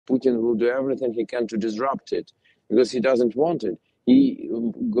Putin will do everything he can to disrupt it because he doesn't want it. He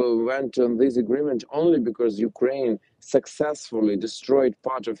went on this agreement only because Ukraine successfully destroyed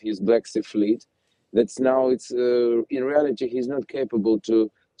part of his Black Sea fleet. That's now in reality he's not capable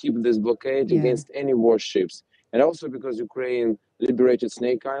to keep this blockade against any warships, and also because Ukraine liberated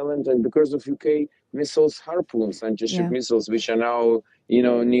Snake Island, and because of UK missiles, Harpoons, anti-ship missiles, which are now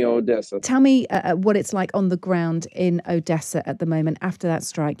near Odessa. Tell me what it's like on the ground in Odessa at the moment after that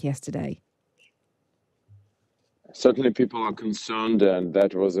strike yesterday. Certainly people are concerned, and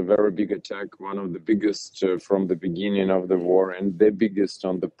that was a very big attack, one of the biggest from the beginning of the war, and the biggest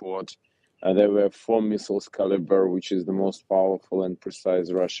on the port. There were 4 missiles caliber, which is the most powerful and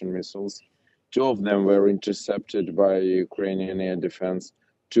precise Russian missiles. 2 of them were intercepted by Ukrainian air defense.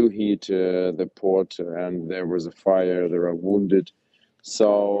 2 hit the port, and there was a fire. There are wounded.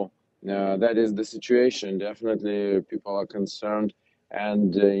 So that is the situation. Definitely people are concerned,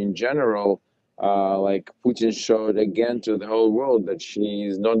 and in general, like Putin showed again to the whole world that he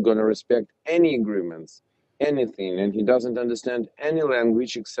is not going to respect any agreements, anything, and he doesn't understand any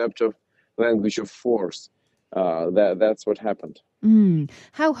language except of language of force. That's what happened.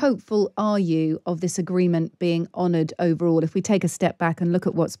 How hopeful are you of this agreement being honoured overall? If we take a step back and look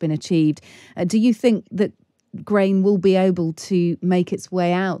at what's been achieved, do you think that grain will be able to make its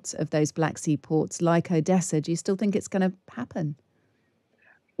way out of those Black Sea ports like Odessa? Do you still think it's going to happen?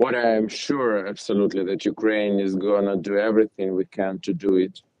 What I am sure, absolutely, that Ukraine is going to do everything we can to do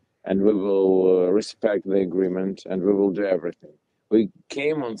it, and we will respect the agreement, and we will do everything. We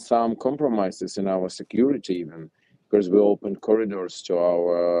came on some compromises in our security even, because we opened corridors to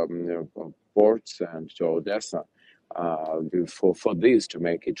our ports and to Odessa for this, to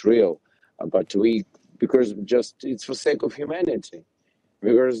make it real. But because just it's for sake of humanity,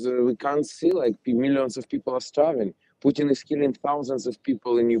 because we can't see like millions of people are starving. Putin is killing thousands of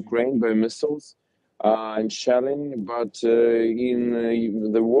people in Ukraine by missiles and shelling, but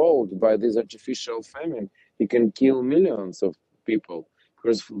in the world, by this artificial famine, he can kill millions of people,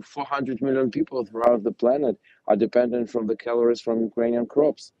 because 400 million people throughout the planet are dependent from the calories from Ukrainian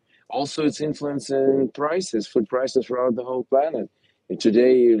crops. Also, it's influencing prices, food prices throughout the whole planet. And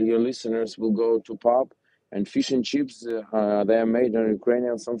today, your listeners will go to pub, and fish and chips, they are made on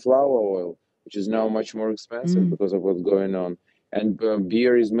Ukrainian sunflower oil, which is now much more expensive because of what's going on. And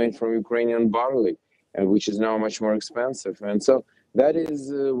beer is made from Ukrainian barley, which is now much more expensive. And so that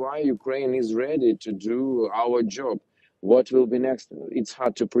is why Ukraine is ready to do our job. What will be next? It's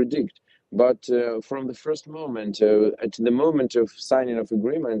hard to predict. But from the first moment, at the moment of signing of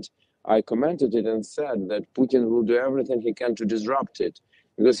agreement, I commented it and said that Putin will do everything he can to disrupt it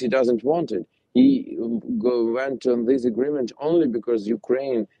because he doesn't want it. He went on this agreement only because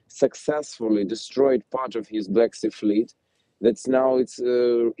Ukraine successfully destroyed part of his Black Sea fleet. That's now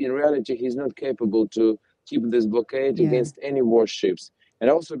in reality he's not capable to keep this blockade against any warships, and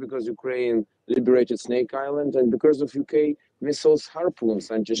also because Ukraine liberated Snake Island, and because of UK missiles, Harpoons,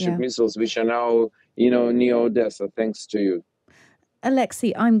 anti-ship missiles, which are now near Odessa, thanks to you.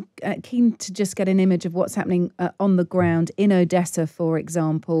 Oleksiy, I'm keen to just get an image of what's happening on the ground in Odessa, for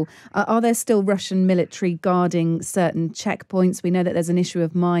example. Are there still Russian military guarding certain checkpoints? We know that there's an issue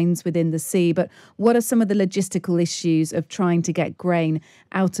of mines within the sea, but what are some of the logistical issues of trying to get grain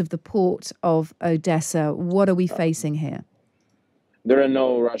out of the port of Odessa? What are we facing here? There are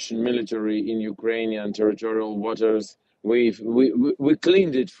no Russian military in Ukrainian territorial waters. We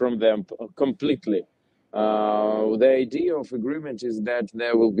cleaned it from them completely. The idea of agreement is that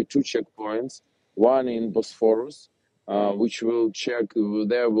there will be 2 checkpoints, one in Bosphorus, which will check,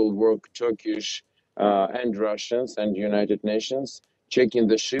 there will work Turkish and Russians and United Nations, checking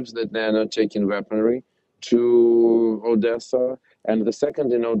the ships that they are not taking weaponry to Odessa. And the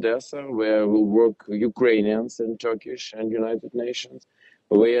second in Odessa, where will work Ukrainians and Turkish and United Nations,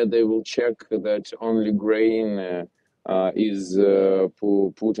 where they will check that only grain is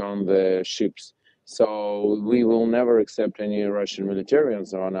put on the ships. So we will never accept any Russian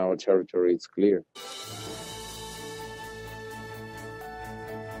militarians on our territory, it's clear.